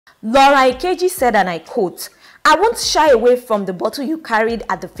Laura Ikeji said, and I quote, "I won't shy away from the bottle you carried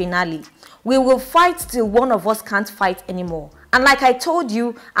at the finale. We will fight till one of us can't fight anymore. And like I told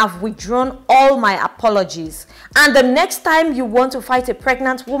you, I've withdrawn all my apologies. And the next time you want to fight a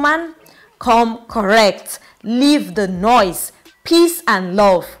pregnant woman, come correct. Leave the noise. Peace and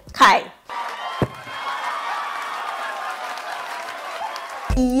love. Kai."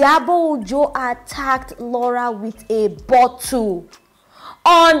 Iyabo attacked Laura with a bottle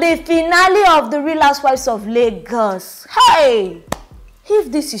on the finale of the Real Housewives of Lagos. Hey!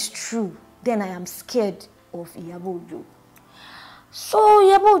 If this is true, then I am scared of Iyabo. So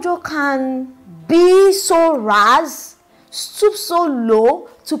Iyabo can be so rash, stoop so low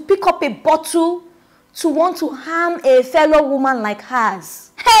to pick up a bottle to want to harm a fellow woman like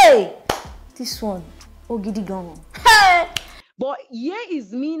hers. Hey! This one, Ogidi Gong. Hey! But here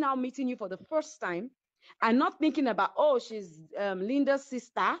is me now meeting you for the first time and not thinking about, oh, she's Linda's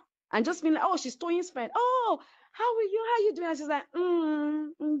sister, and just being like, oh, she's Toyin's friend. Oh, how are you? How are you doing? And she's like,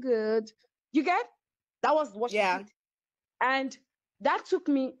 I'm good. You get? That was what she did. And that took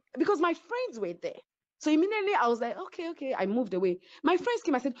me, because my friends were there. So immediately I was like, okay. I moved away. My friends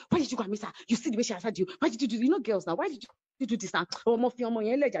came and said, why did you go and miss her? You see the way she answered you. Why did you do this? You know girls now. Why did you do this now? I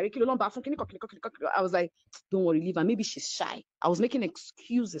was like, don't worry, leave her. Maybe she's shy. I was making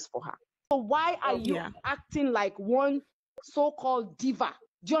excuses for her. So why are you acting like one so-called diva?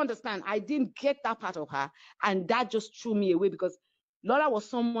 Do you understand? I didn't get that part of her. And that just threw me away, because Laura was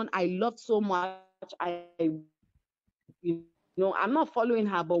someone I loved so much. I'm not following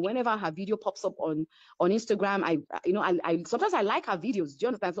her, but whenever her video pops up on Instagram, I sometimes I like her videos. Do you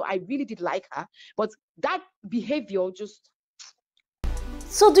understand? So I really did like her, but that behavior just.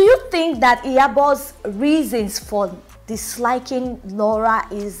 So do you think that Iyabo's reasons for disliking Laura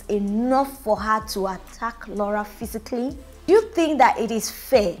is enough for her to attack Laura physically? Do you think that it is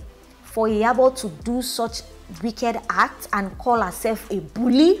fair for Iyabo to do such wicked acts and call herself a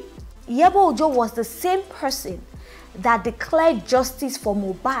bully? Iyabo Ojo was the same person that declared justice for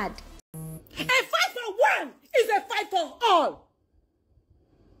Mohbad. A fight for one is a fight for all.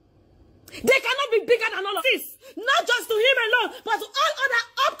 They cannot be bigger than all of this. Not just to him alone, but to all other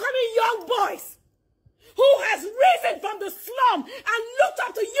upcoming young boys who has risen from the slum and looked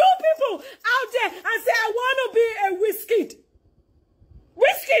up to you people out there and say, I want to be a Wizkid.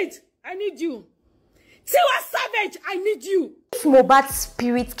 Wizkid, I need you. Tiwa Savage, I need you. If Mohbad's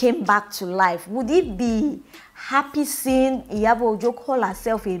spirit came back to life, would it be happy seeing Iyabo Ojo call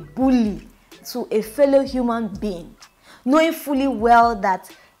herself a bully to a fellow human being, knowing fully well that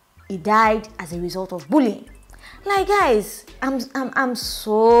he died as a result of bullying? Like, guys, I'm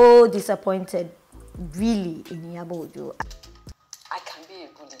so disappointed, really, in Iyabo Ojo. I can be a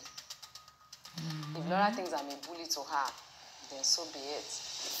bully. If Laura thinks I'm a bully to her, then so be it.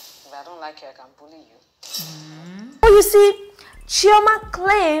 If I don't like you, I can bully you. Oh, you see, Chioma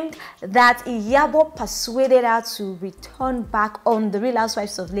claimed that Iyabo persuaded her to return back on the Real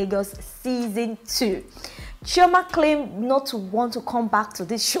Housewives of Lagos Season 2. Chioma claimed not to want to come back to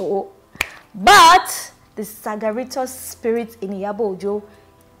this show, but the Sagaritos spirit in Iyabo Ojo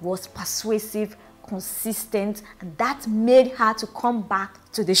was persuasive, consistent, and that made her to come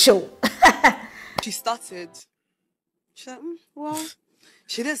back to the show. She started, she's like, well,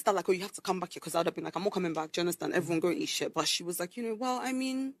 she didn't start like, oh, you have to come back here, because I would have been like, I'm not coming back, do you understand? Everyone go and eat shit. But she was like, well, I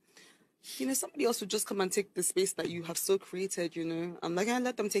mean, somebody else would just come and take the space that you have so created, I'm like, I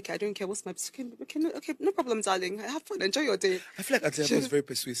let them take it. I don't care. What's my... Okay, no problem, darling. Have fun. Enjoy your day. I feel like Iyabo was very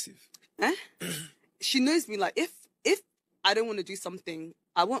persuasive. She knows me, like, if I don't want to do something,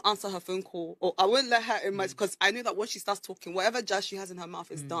 I won't answer her phone call, or I won't let her in my... Because I know that once she starts talking, whatever jazz she has in her mouth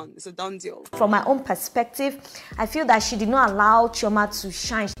is done. It's a done deal. From my own perspective, I feel that she did not allow Chioma to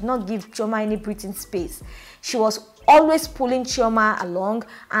shine. She did not give Chioma any breathing space. She was always pulling Chioma along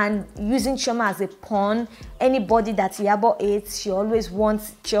and using Chioma as a pawn. Anybody that Iyabo hates, she always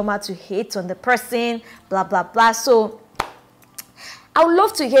wants Chioma to hate on the person, blah, blah, blah. So I would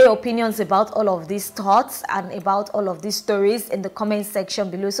love to hear your opinions about all of these thoughts and about all of these stories in the comment section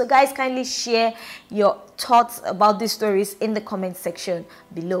below. So guys, kindly share your thoughts about these stories in the comment section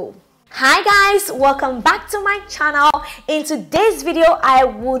below. Hi guys, welcome back to my channel. In today's video, I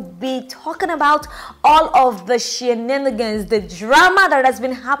would be talking about all of the shenanigans, the drama that has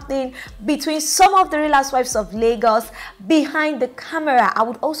been happening between some of the Real Housewives of Lagos behind the camera. I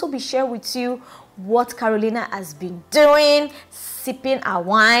would also be sharing with you what Carolina has been doing, sipping a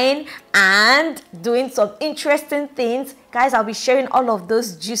wine and doing some interesting things. Guys, I'll be sharing all of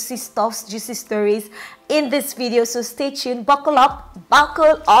those juicy stuffs, juicy stories in this video, so stay tuned, buckle up,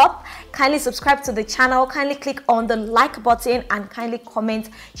 kindly subscribe to the channel, kindly click on the like button, and kindly comment,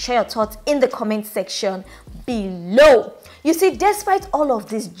 share your thoughts in the comment section below. You see, despite all of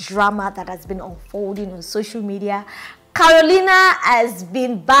this drama that has been unfolding on social media, Carolina has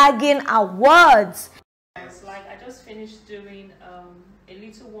been bagging awards. Like, I just finished doing a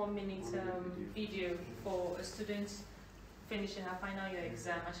little 1-minute video for a student finishing her final year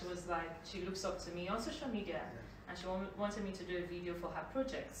exam, and she was like, she looks up to me on social media, and she wanted me to do a video for her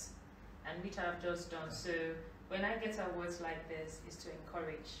projects, and which I've just done. So when I get awards like this, is to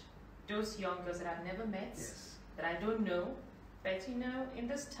encourage those young girls that I've never met, that I don't know. But you know, in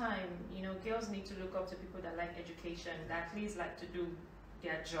this time, you know, girls need to look up to people that like education, that at least like to do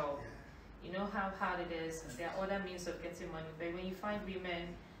their job. You know how hard it is. There are other means of getting money, but when you find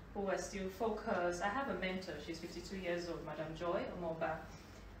women who are still focused, I have a mentor. She's 52 years old, Madam Joy Omoba.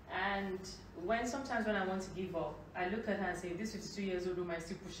 And sometimes when I want to give up, I look at her and say, this 52 years old woman is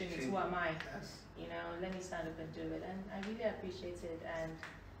still pushing it. Who am I? You know, let me stand up and do it. And I really appreciate it. And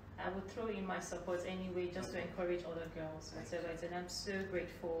I would throw in my support anyway, just to encourage other girls, whatever it is. And I'm so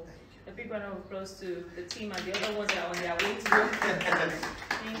grateful. A big round of applause to the team and the other ones that are on their way to work.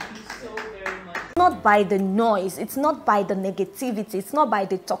 Thank you so very much. Not by the noise, it's not by the negativity, it's not by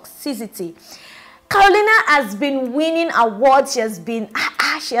the toxicity. Carolina has been winning awards. She has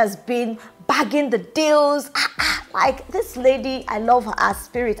been bagging the deals. Like, this lady, I love her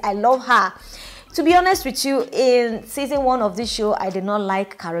spirit. I love her. To be honest with you, in season 1 of this show, I did not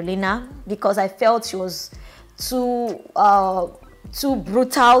like Carolina because I felt she was too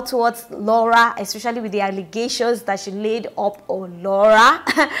brutal towards Laura, especially with the allegations that she laid up on Laura.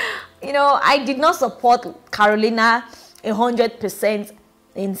 You know, I did not support Carolina 100%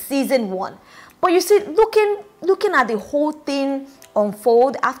 in season 1. But you see, looking at the whole thing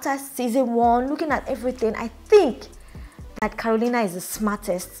unfold after season 1, looking at everything, I think that Carolina is the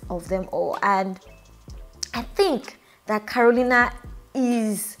smartest of them all. And I think that Carolina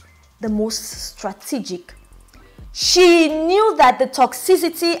is the most strategic. She knew that the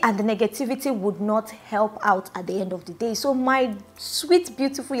toxicity and the negativity would not help out at the end of the day. So my sweet,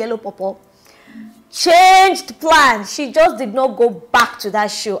 beautiful yellow pawpaw changed plans. She just did not go back to that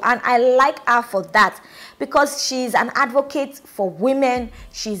show, and I like her for that because she's an advocate for women.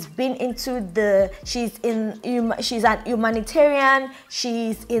 She's been into she's an humanitarian.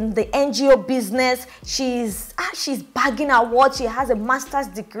 She's in the NGO business. She's bagging awards. She has a master's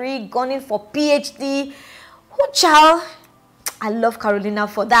degree, gone in for PhD. Oh, child, I love Carolina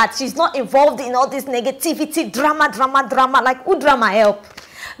for that. She's not involved in all this negativity, drama. Like, who drama help?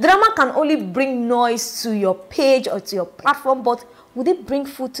 Drama can only bring noise to your page or to your platform, but would it bring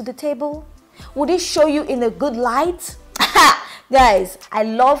food to the table? Would it show you in a good light? Guys, I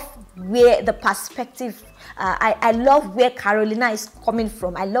love where the perspective, I love where Carolina is coming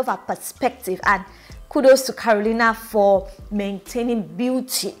from. I love her perspective, and kudos to Carolina for maintaining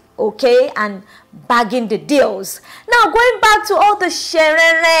beauty, okay, and bagging the deals. Now, going back to all the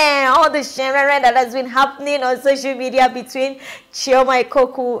sharing that has been happening on social media between Chioma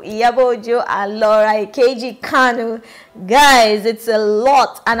Ikoku, Iyabo, and Laura Kanu. Guys, it's a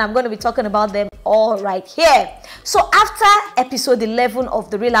lot, and I'm going to be talking about them all right here. So after episode 11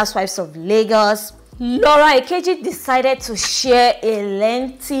 of The Real Housewives of Lagos, Laura Ikeji decided to share a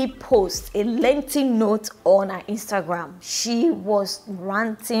lengthy post, a lengthy note on her Instagram. She was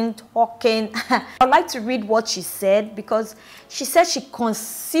ranting, talking. I'd like to read what she said, because she said she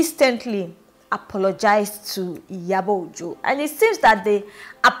consistently apologized to Iyabo, and it seems that the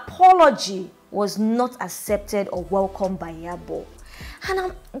apology was not accepted or welcomed by Iyabo. And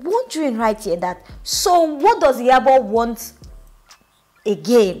I'm wondering right here that, so what does Iyabo want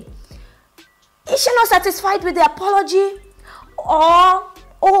again? Is she not satisfied with the apology? Or,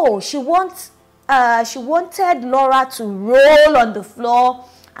 oh, she wanted Laura to roll on the floor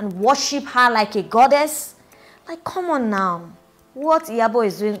and worship her like a goddess? Like, come on now. What Iyabo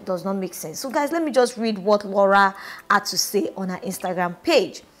is doing does not make sense. So guys, let me just read what Laura had to say on her Instagram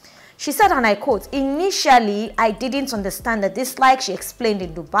page. She said, and I quote, "Initially, I didn't understand the dislike she explained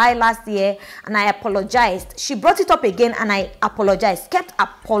in Dubai last year, and I apologized. She brought it up again, and I apologized. Kept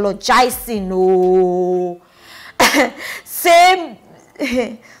apologizing. No." Same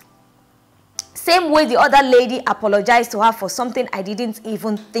way the other lady apologized to her for something I didn't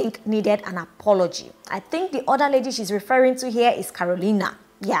even think needed an apology. I think the other lady she's referring to here is Carolina.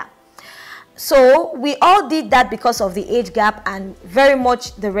 Yeah. So we all did that because of the age gap and very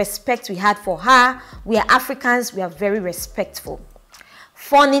much the respect we had for her. We are Africans, we are very respectful.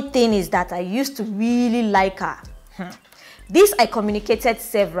 Funny thing is that I used to really like her. This I communicated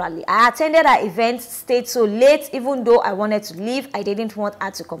severally. I attended her event, stayed so late, even though I wanted to leave. I didn't want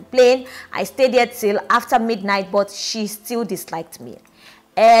her to complain. I stayed there till after midnight, but she still disliked me.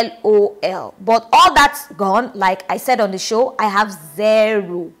 LOL. But all that's gone. Like I said on the show, I have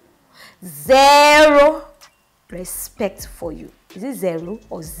zero respect for you. Is it 0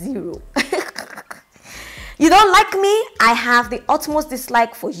 or 0? You don't like me? I have the utmost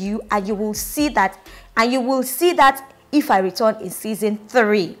dislike for you, and you will see that. And you will see that if I return in season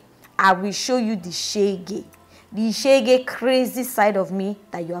 3. I will show you the shaggy crazy side of me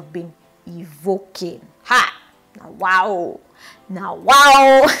that you have been evoking. Ha! Now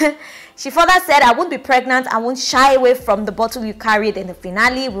wow. She further said, I won't be pregnant. I won't shy away from the bottle you carried. In the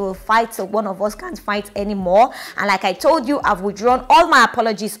finale, we will fight till one of us can't fight anymore. And like I told you, I've withdrawn all my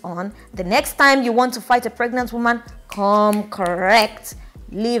apologies on. The next time you want to fight a pregnant woman, come correct.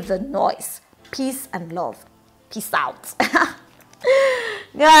 Leave the noise. Peace and love. Peace out.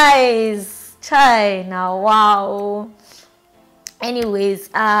 Guys, chai, now wow. Anyways,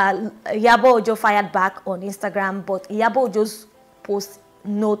 Iyabo Ojo fired back on Instagram, but Iyabo Ojo's post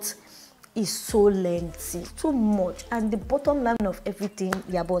note is so lengthy, too much. And the bottom line of everything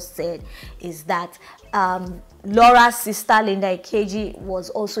Iyabo said is that Laura's sister Linda Ikeji was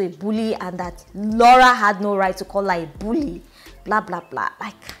also a bully, and that Laura had no right to call her a bully. Blah blah blah.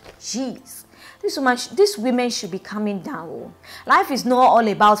 Like, jeez. These women should be coming down. Life is not all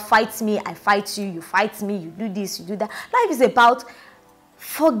about fight me, I fight you, you fight me, you do this, you do that. Life is about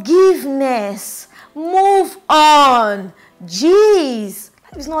forgiveness. Move on. Jeez.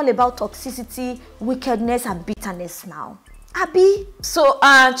 Life is not all about toxicity, wickedness, and bitterness now. Abby. So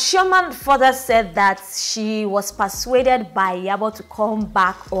Chioma further said that she was persuaded by Iyabo to come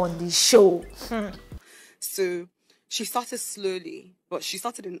back on the show. So she started slowly, but she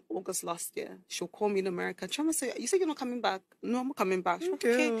started in August last year. She'll call me in America. Chioma say, you say you're not coming back? No, I'm not coming back.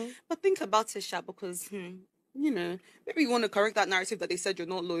 Okay. But think about it, Sha, because, you know, maybe you want to correct that narrative that they said you're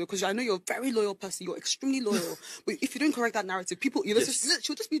not loyal, because I know you're a very loyal person. You're extremely loyal. But if you don't correct that narrative, people, you know,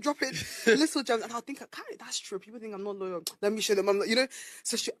 she'll just be dropping little gems. And I'll think, that's true. People think I'm not loyal. Let me show them. I'm not, you know.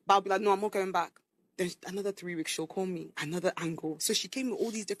 So I'll be like, no, I'm not going back. Then another 3 weeks, she'll call me, another angle. So she came with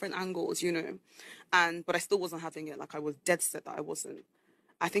all these different angles, you know. But I still wasn't having it. Like, I was dead set that I wasn't.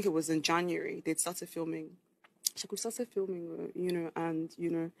 I think it was in January, they'd started filming. She started filming, you know, and, you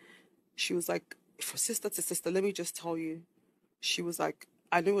know, she was like, from sister to sister, let me just tell you. She was like,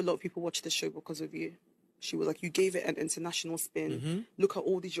 I know a lot of people watch this show because of you. She was like, you gave it an international spin. Look at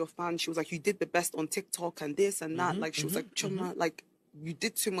all these your fans. She was like, you did the best on TikTok and this and that. Like, she was like, Chioma, like, you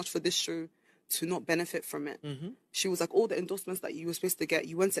did too much for this show to not benefit from it. She was like, all the endorsements that you were supposed to get,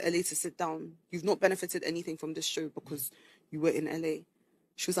 you went to LA to sit down. You've not benefited anything from this show because you were in LA.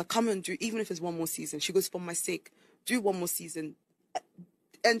 She was like, come and do, even if it's one more season. She goes, for my sake, do one more season.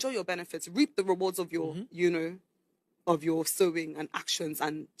 Enjoy your benefits. Reap the rewards of your, you know, of your sowing and actions.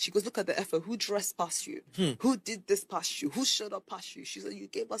 And she goes, look at the effort. Who dressed past you? Who did this past you? Who showed up past you? She's like, you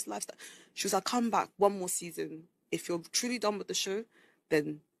gave us lifestyle. She was like, come back one more season. If you're truly done with the show,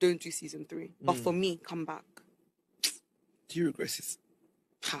 then don't do season 3. But for me, come back. Do you regret it?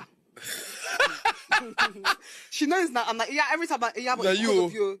 Ha. She knows that. I'm like, yeah, every time it's because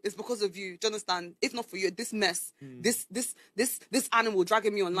of you. It's because of you. Do you understand? If not for you, this mess, this animal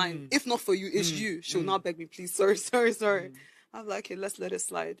dragging me online. If not for you, it's you. She'll now beg me, please. Sorry. I'm like, okay, let's let it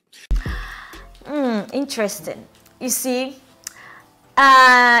slide. Interesting. You see,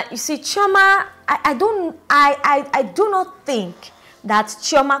 Chioma, I do not think that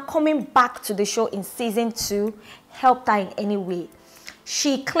Chioma coming back to the show in season 2 helped her in any way.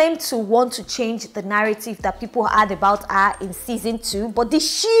 She claimed to want to change the narrative that people had about her in season 2, but did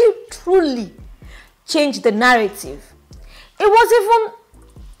she truly change the narrative? It was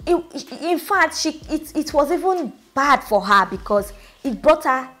even, in fact, it was even bad for her because it brought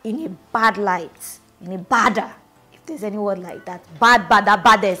her in a bad light, in a badder, if there's any word like that,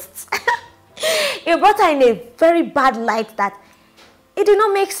 baddest. It brought her in a very bad light that it did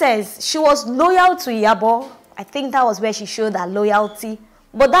not make sense. She was loyal to Iyabo. I think that was where she showed her loyalty.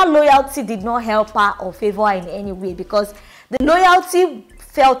 But that loyalty did not help her or favor her in any way, because the loyalty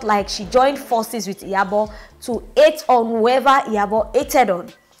felt like she joined forces with Iyabo to hate on whoever Iyabo hated on.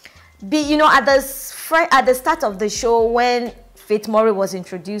 You know, at the start of the show, when Faith Murray was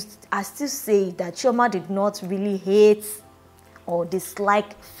introduced, I still say that Chioma did not really hate or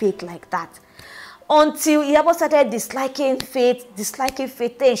dislike Faith like that. Until Iyabo started disliking Faith,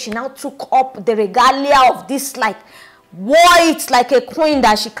 then she now took up the regalia of this, like, white, like a queen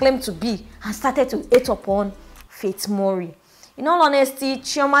that she claimed to be, and started to hate upon Faith Murray. In all honesty,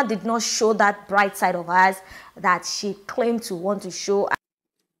 Chioma did not show that bright side of hers that she claimed to want to show.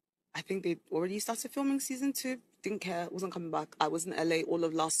 I think they already started filming season 2. Didn't care, wasn't coming back. I was in LA all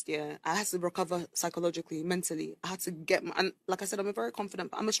of last year. I had to recover psychologically, mentally. I had to get and like I said, I'm a very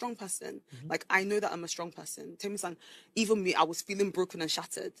confident, but I'm a strong person. Like, I know that I'm a strong person. Temi-san, even me, I was feeling broken and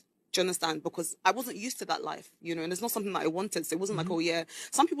shattered. Do you understand? Because I wasn't used to that life, you know, and it's not something that I wanted. So it wasn't like, oh yeah,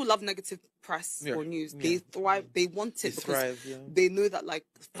 some people love negative press or news. They thrive, they want it because they know that, like,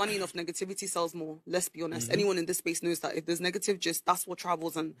 funny enough, negativity sells more. Let's be honest. Anyone in this space knows that if there's negative, just that's what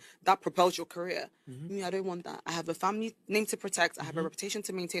travels and that propels your career. Me, I don't want that. I have a family name to protect. I have a reputation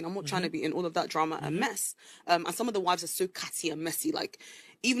to maintain. I'm not trying to be in all of that drama and mess. And some of the wives are so catty and messy. Like,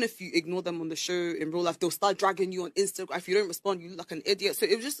 even if you ignore them on the show in real life, they'll start dragging you on Instagram. If you don't respond, you look like an idiot. So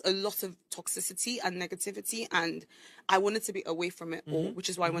it was just a lot of toxicity and negativity, and I wanted to be away from it all, which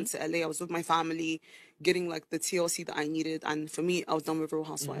is why I went to LA. I was with my family, getting like the TLC that I needed, and for me, I was done with Real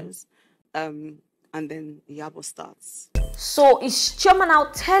Housewives. And then Iyabo starts. So is Chioma now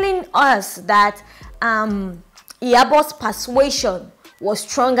telling us that Iyabo's persuasion was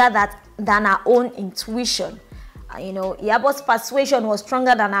stronger than her own intuition? You know, Iyabo's persuasion was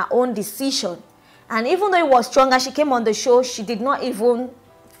stronger than her own decision. And even though it was stronger, she came on the show, she did not even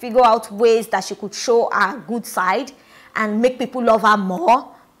figure out ways that she could show her good side and make people love her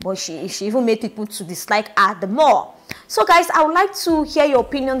more. But she even made people to dislike her the more. So guys, I would like to hear your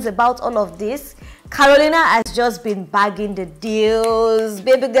opinions about all of this. Carolina has just been bagging the deals.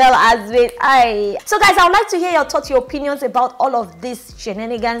 Baby girl has been... So guys, I would like to hear your thoughts, your opinions about all of this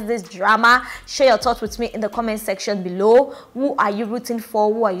shenanigans, this drama. Share your thoughts with me in the comment section below. Who are you rooting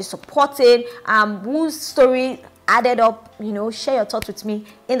for? Who are you supporting? Whose story added up? You know, share your thoughts with me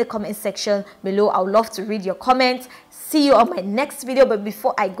in the comment section below. I would love to read your comments. See you on my next video, but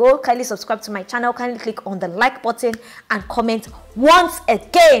before I go, kindly subscribe to my channel, kindly click on the like button and comment once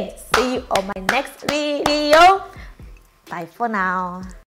again. See you on my next video. Bye for now.